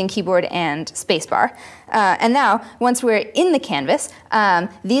just using keyboard and spacebar. And now, once we're in the canvas,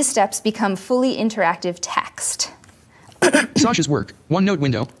 these steps become fully interactive text. Sasha's work. OneNote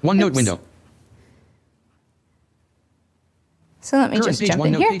window. OneNote window. So let me Current just page, jump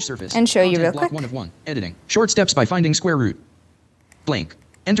in OneNote here page surface. and show you Content real block quick. 1 of 1. Editing. Short steps by finding square root. Blank.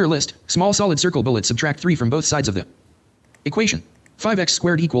 Enter list. Small solid circle bullet. Subtract 3 from both sides of the equation. 5x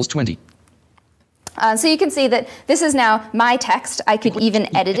squared equals 20. So you can see that this is now my text. I could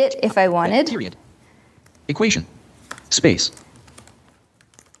even edit it if I wanted. Period. Equation. Space.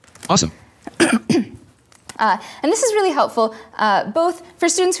 Awesome. And this is really helpful both for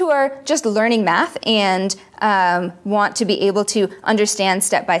students who are just learning math and want to be able to understand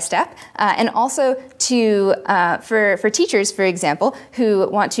step by step, and also to for teachers, for example, who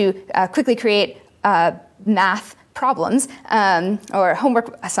want to quickly create math problems or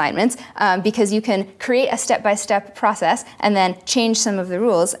homework assignments, because you can create a step-by-step process and then change some of the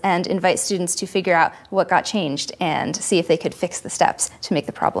rules and invite students to figure out what got changed and see if they could fix the steps to make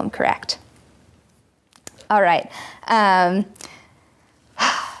the problem correct. All right.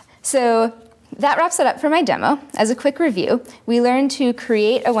 So that wraps it up for my demo. As a quick review, we learned to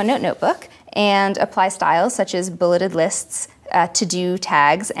create a OneNote notebook and apply styles such as bulleted lists, to-do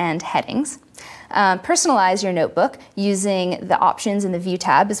tags, and headings. Personalize your notebook using the options in the View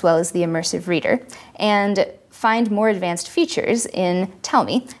tab as well as the Immersive Reader, and find more advanced features in Tell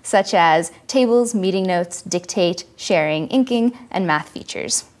Me, such as tables, meeting notes, dictate, sharing, inking, and math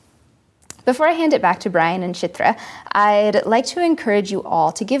features. Before I hand it back to Brian and Chitra, I'd like to encourage you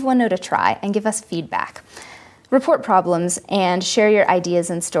all to give OneNote a try and give us feedback. Report problems and share your ideas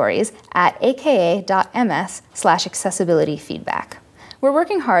and stories at aka.ms/accessibilityfeedback. We're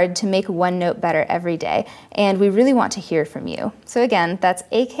working hard to make OneNote better every day, and we really want to hear from you. So again, that's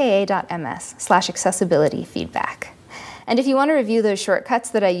aka.ms/accessibilityfeedback. And if you want to review those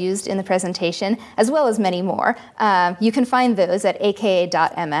shortcuts that I used in the presentation, as well as many more, you can find those at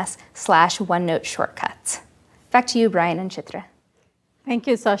aka.ms/OneNote shortcuts. Back to you, Brian and Chitra. Thank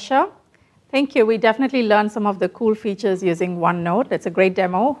you, Sasha. Thank you. We definitely learned some of the cool features using OneNote. It's a great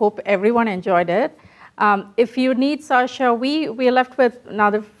demo. Hope everyone enjoyed it. If you need Sasha, we are left with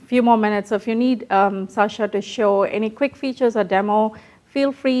another few more minutes. So if you need Sasha to show any quick features or demo,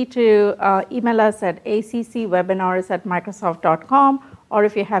 feel free to email us at accwebinars@microsoft.com, or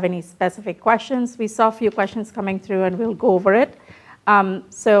if you have any specific questions. We saw a few questions coming through and we'll go over it.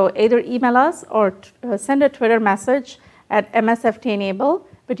 So either email us or send a Twitter message at MSFTenable,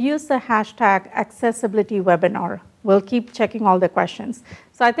 but use the hashtag accessibilitywebinar. We'll keep checking all the questions.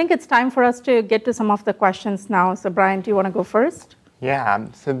 So I think it's time for us to get to some of the questions now. So Brian, do you want to go first? Yeah,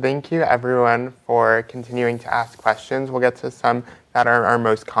 so thank you everyone for continuing to ask questions. We'll get to some that are our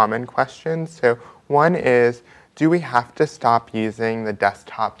most common questions. So one is, do we have to stop using the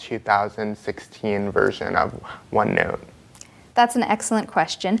desktop 2016 version of OneNote? That's an excellent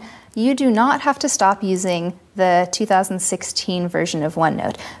question. You do not have to stop using the 2016 version of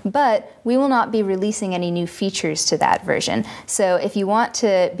OneNote, but we will not be releasing any new features to that version. So if you want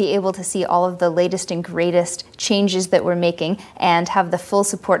to be able to see all of the latest and greatest changes that we're making and have the full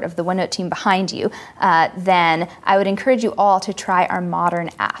support of the OneNote team behind you, then I would encourage you all to try our modern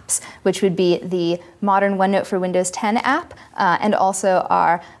apps, which would be the modern OneNote for Windows 10 app, and also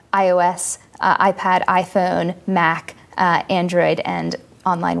our iOS, iPad, iPhone, Mac, Android, and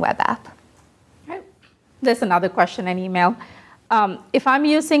online web app. Okay. There's another question and email. If I'm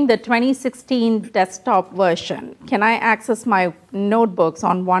using the 2016 desktop version, can I access my notebooks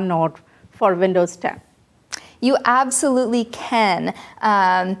on OneNote for Windows 10? You absolutely can.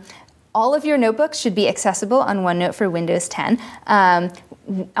 All of your notebooks should be accessible on OneNote for Windows 10.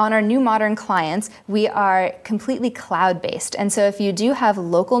 On our new modern clients, we are completely cloud-based. And so if you do have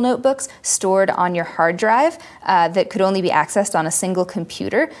local notebooks stored on your hard drive that could only be accessed on a single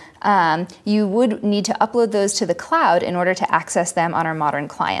computer, you would need to upload those to the cloud in order to access them on our modern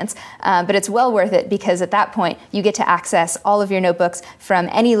clients. But it's well worth it, because at that point, you get to access all of your notebooks from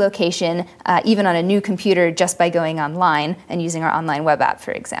any location, even on a new computer, just by going online and using our online web app,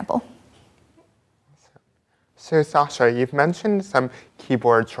 for example. So Sasha, you've mentioned some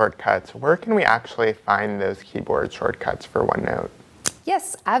keyboard shortcuts. Where can we actually find those keyboard shortcuts for OneNote?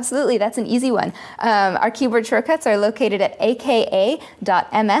 Yes, absolutely. That's an easy one. Our keyboard shortcuts are located at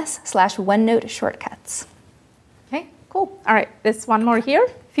aka.ms/OneNote shortcuts. Okay, cool. All right, there's one more here, a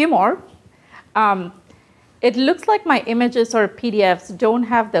few more. It looks like my images or PDFs don't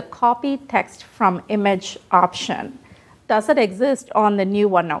have the copy text from image option. Does it exist on the new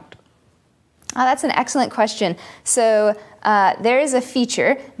OneNote? Oh, that's an excellent question. So there is a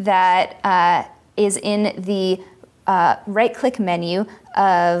feature that is in the right-click menu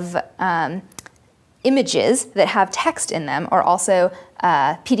of images that have text in them, or also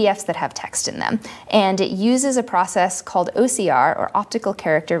PDFs that have text in them. And it uses a process called OCR, or optical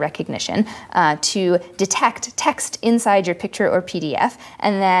character recognition, to detect text inside your picture or PDF,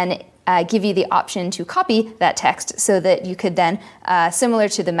 and then give you the option to copy that text so that you could then, similar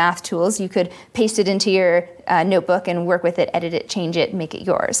to the math tools, you could paste it into your notebook and work with it, edit it, change it, make it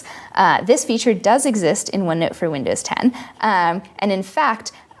yours. This feature does exist in OneNote for Windows 10. And in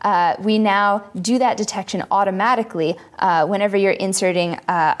fact, we now do that detection automatically whenever you're inserting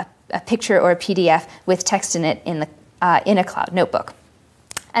a picture or a PDF with text in it in a cloud notebook.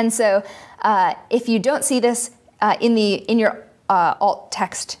 And so if you don't see this in your alt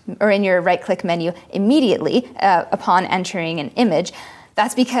text or in your right-click menu immediately upon entering an image,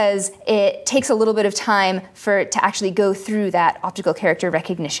 that's because it takes a little bit of time to actually go through that optical character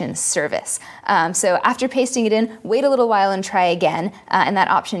recognition service. So after pasting it in, wait a little while and try again, and that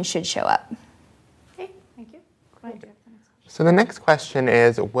option should show up. Okay, thank you. Go ahead, Jeff. So the next question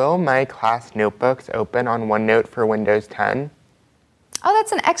is, will my class notebooks open on OneNote for Windows 10? Oh,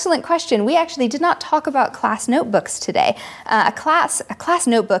 that's an excellent question. We actually did not talk about class notebooks today. A class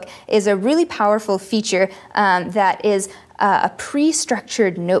notebook is a really powerful feature that is a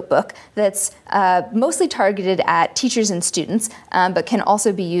pre-structured notebook that's mostly targeted at teachers and students, but can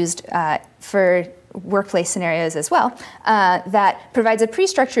also be used for workplace scenarios as well, that provides a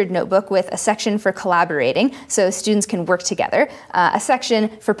pre-structured notebook with a section for collaborating, so students can work together, a section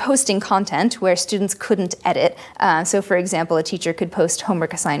for posting content where students couldn't edit, so for example, a teacher could post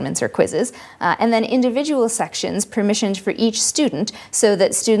homework assignments or quizzes, and then individual sections permissioned for each student so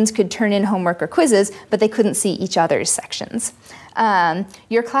that students could turn in homework or quizzes, but they couldn't see each other's sections.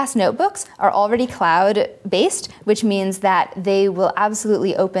 Your class notebooks are already cloud-based, which means that they will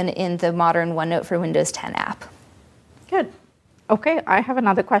absolutely open in the modern OneNote for Windows 10 app. Good. Okay, I have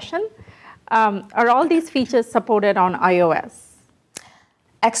another question. Are all these features supported on iOS?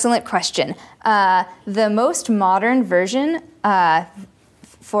 Excellent question. The most modern version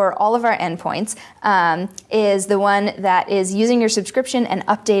for all of our endpoints is the one that is using your subscription and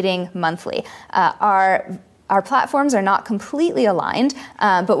updating monthly. Our platforms are not completely aligned,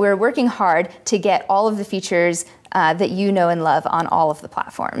 but we're working hard to get all of the features that you know and love on all of the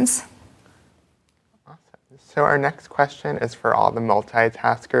platforms. Awesome. So our next question is for all the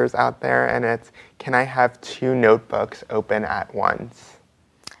multitaskers out there, and it's, can I have 2 notebooks open at once?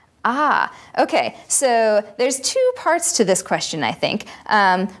 Okay. So there's 2 parts to this question, I think.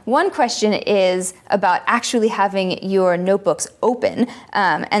 One question is about actually having your notebooks open.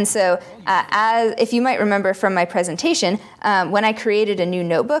 And so if you might remember from my presentation, when I created a new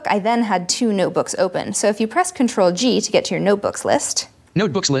notebook, I then had 2 notebooks open. So if you press Control-G to get to your notebooks list.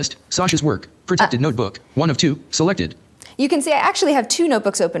 Notebooks list, Sasha's work, protected notebook, 1 of 2, selected. You can see I actually have 2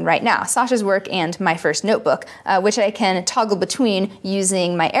 notebooks open right now, Sasha's work and my first notebook, which I can toggle between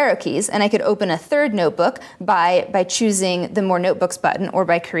using my arrow keys, and I could open a third notebook by choosing the More Notebooks button or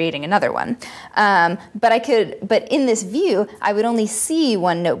by creating another one. But in this view, I would only see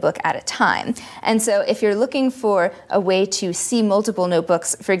 1 notebook at a time. And so if you're looking for a way to see multiple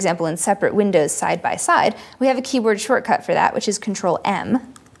notebooks, for example, in separate windows side by side, we have a keyboard shortcut for that, which is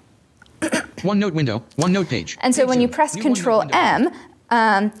Control-M. OneNote window, OneNote page. And so when you press Control-M,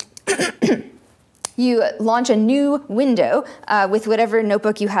 you launch a new window with whatever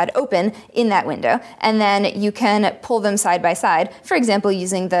notebook you had open in that window, and then you can pull them side by side, for example,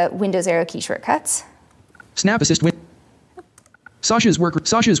 using the Windows arrow key shortcuts. Snap Assist Sasha's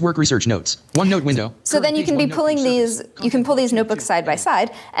work research notes, OneNote window. So then you can be pulling these, you can pull these notebooks side by side,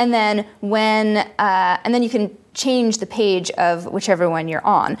 and then and then you can change the page of whichever one you're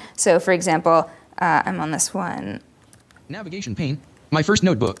on. So for example, I'm on this one. Navigation pane, my first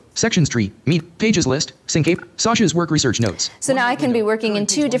notebook, sections tree, pages list, sync Sasha's work research notes. So now I can be working in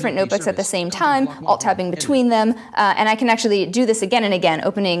 2 different notebooks at the same time, alt-tabbing between them, and I can actually do this again and again,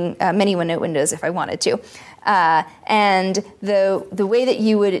 opening many OneNote windows if I wanted to. And the way that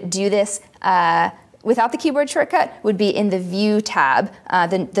you would do this without the keyboard shortcut would be in the View tab,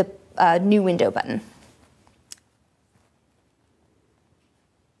 the New Window button.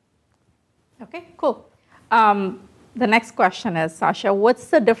 Okay, cool. The next question is, Sasha, what's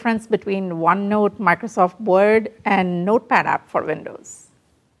the difference between OneNote, Microsoft Word, and Notepad app for Windows?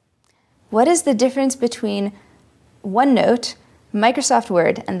 What is the difference between OneNote, Microsoft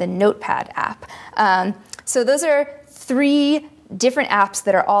Word, and the Notepad app? So those are 3 different apps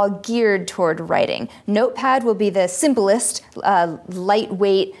that are all geared toward writing. Notepad will be the simplest,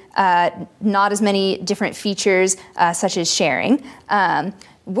 lightweight, not as many different features such as sharing.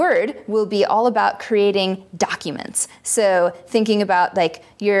 Word will be all about creating documents. So thinking about like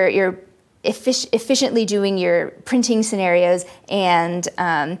your efficiently doing your printing scenarios and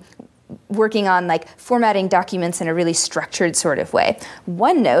working on like formatting documents in a really structured sort of way.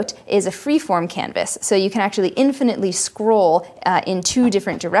 OneNote is a free-form canvas, so you can actually infinitely scroll in 2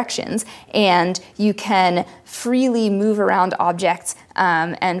 different directions, and you can freely move around objects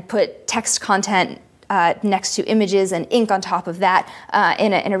and put text content next to images and ink on top of that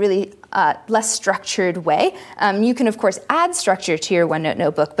in a really less structured way. You can, of course, add structure to your OneNote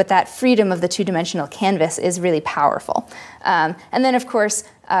notebook, but that freedom of the 2-dimensional canvas is really powerful. And then, of course,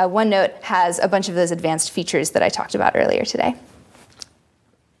 OneNote has a bunch of those advanced features that I talked about earlier today.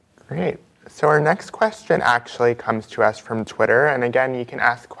 Great. So our next question actually comes to us from Twitter. And again, you can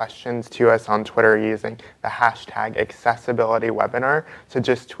ask questions to us on Twitter using the hashtag accessibilitywebinar. So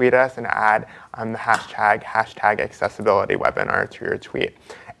just tweet us and add the hashtag accessibilitywebinar to your tweet.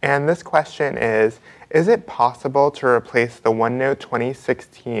 And this question is it possible to replace the OneNote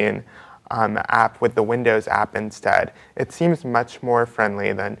 2016 app with the Windows app instead? It seems much more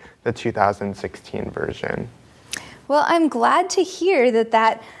friendly than the 2016 version. Well, I'm glad to hear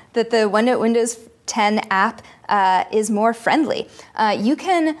that the OneNote Windows 10 app is more friendly. You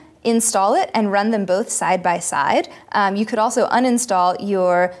can install it and run them both side by side. You could also uninstall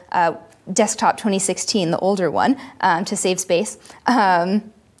your desktop 2016, the older one, to save space.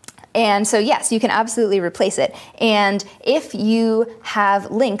 And so, yes, you can absolutely replace it. And if you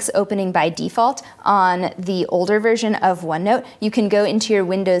have links opening by default on the older version of OneNote, you can go into your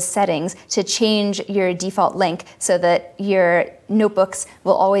Windows settings to change your default link so that your notebooks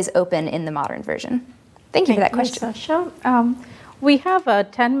will always open in the modern version. Thank you for that question. Sasha. We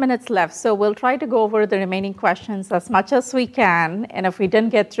have 10 minutes left, so we'll try to go over the remaining questions as much as we can. And if we didn't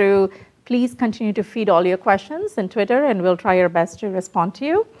get through, please continue to feed all your questions in Twitter, and we'll try our best to respond to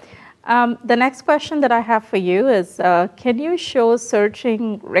you. The next question that I have for you is, can you show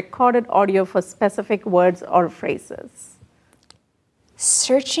searching recorded audio for specific words or phrases?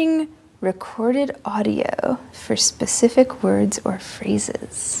 Searching recorded audio for specific words or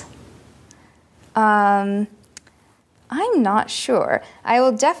phrases. I'm not sure. I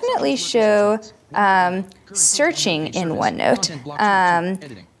will definitely show searching in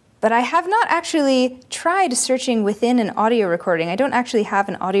OneNote. But I have not actually tried searching within an audio recording. I don't actually have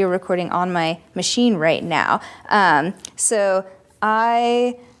an audio recording on my machine right now.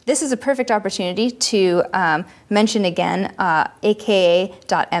 This is a perfect opportunity to mention again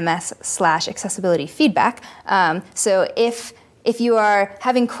aka.ms/accessibilityfeedback. So if you are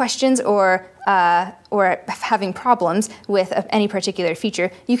having questions or having problems with any particular feature,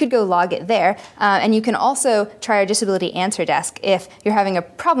 you could go log it there. And you can also try our Disability Answer Desk if you're having a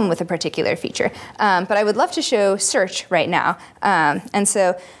problem with a particular feature. But I would love to show search right now. And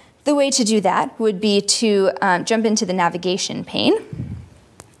so the way to do that would be to jump into the navigation pane.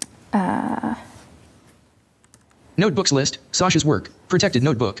 Notebooks list, Sasha's work, protected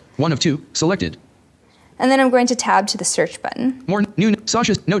notebook, 1 of 2, selected. And then I'm going to tab to the search button. More new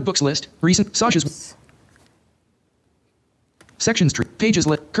Sasha's notebooks list, recent Sasha's sections tree, pages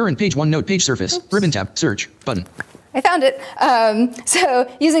list, current page 1 note page surface, ribbon tab, search button. I found it. So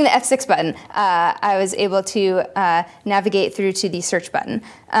using the F6 button, I was able to navigate through to the search button.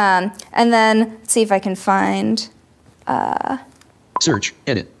 And then let's see if I can find. Search,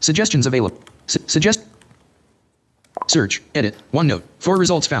 edit, suggestions available. Search, edit, OneNote, 4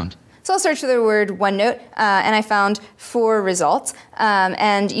 results found. So I'll search for the word OneNote, and I found 4 results.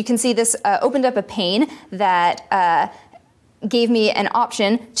 And you can see this opened up a pane that gave me an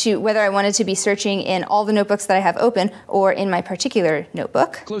option to whether I wanted to be searching in all the notebooks that I have open or in my particular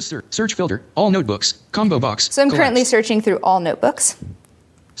notebook. Close search filter, all notebooks, combo box. So I'm currently searching through all notebooks.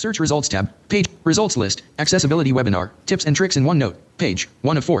 Search results tab, page, results list, accessibility webinar, tips and tricks in OneNote, page,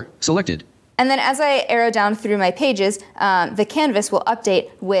 1 of 4, selected. And then as I arrow down through my pages, the canvas will update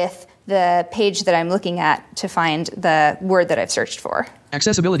with the page that I'm looking at to find the word that I've searched for.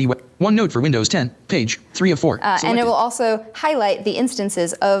 Accessibility OneNote for Windows 10, page 3 of 4. And it will also highlight the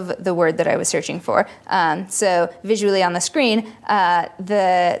instances of the word that I was searching for. So visually on the screen,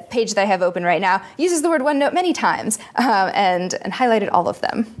 the page that I have open right now uses the word OneNote many times and highlighted all of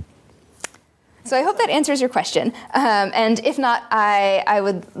them. So I hope that answers your question. And if not, I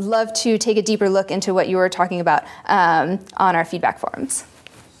would love to take a deeper look into what you were talking about on our feedback forums.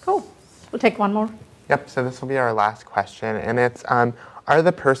 Cool. We'll take one more. Yep, so this will be our last question, and it's, are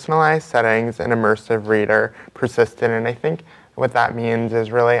the personalized settings in Immersive Reader persistent? And I think what that means is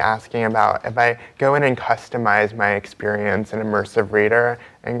really asking about if I go in and customize my experience in Immersive Reader,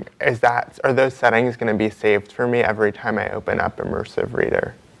 and are those settings going to be saved for me every time I open up Immersive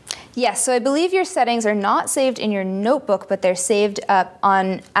Reader? Yes, so I believe your settings are not saved in your notebook, but they're saved up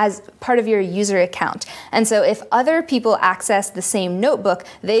as part of your user account. And so if other people access the same notebook,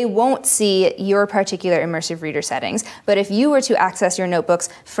 they won't see your particular Immersive Reader settings. But if you were to access your notebooks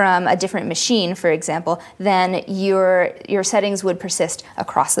from a different machine, for example, then your settings would persist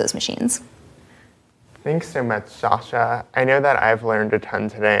across those machines. Thanks so much, Sasha. I know that I've learned a ton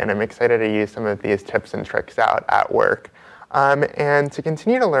today, and I'm excited to use some of these tips and tricks out at work. And to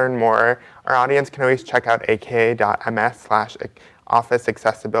continue to learn more, our audience can always check out aka.ms/office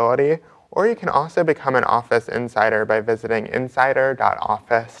accessibility, or you can also become an Office Insider by visiting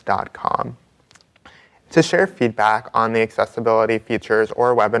insider.office.com. To share feedback on the accessibility features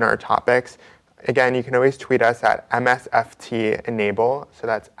or webinar topics, again, you can always tweet us at MSFTenable, so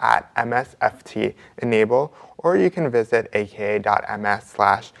that's at MSFTenable, or you can visit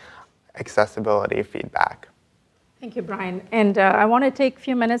aka.ms/accessibilityfeedback. Thank you, Brian. And I want to take a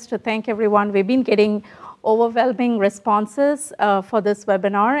few minutes to thank everyone. We've been getting overwhelming responses for this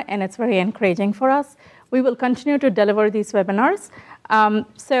webinar, and it's very encouraging for us. We will continue to deliver these webinars.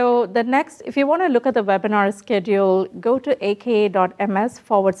 So the next, if you want to look at the webinar schedule, go to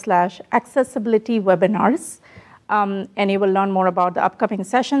aka.ms/accessibility webinars, and you will learn more about the upcoming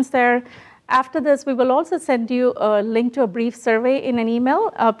sessions there. After this, we will also send you a link to a brief survey in an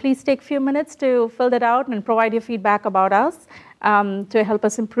email. Please take a few minutes to fill that out and provide your feedback about us to help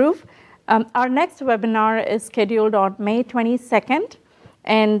us improve. Our next webinar is scheduled on May 22nd,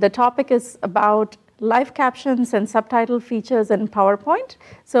 and the topic is about live captions and subtitle features in PowerPoint.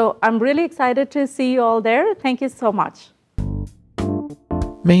 So I'm really excited to see you all there. Thank you so much.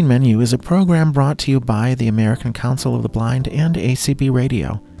 Main Menu is a program brought to you by the American Council of the Blind and ACB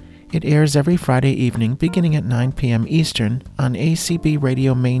Radio. It airs every Friday evening beginning at 9 p.m. Eastern on ACB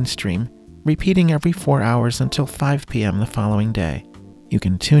Radio Mainstream, repeating every 4 hours until 5 p.m. the following day. You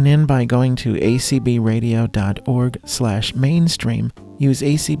can tune in by going to acbradio.org/mainstream, use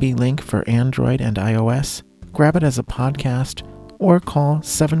ACB Link for Android and iOS, grab it as a podcast, or call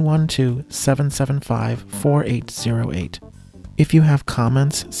 712-775-4808. If you have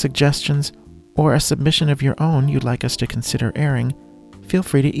comments, suggestions, or a submission of your own you'd like us to consider airing, feel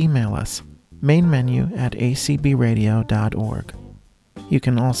free to email us, mainmenu@acbradio.org. You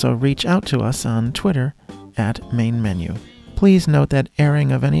can also reach out to us on Twitter @mainmenu. Please note that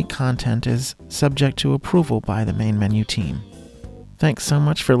airing of any content is subject to approval by the Main Menu team. Thanks so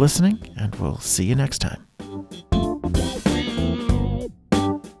much for listening, and we'll see you next time.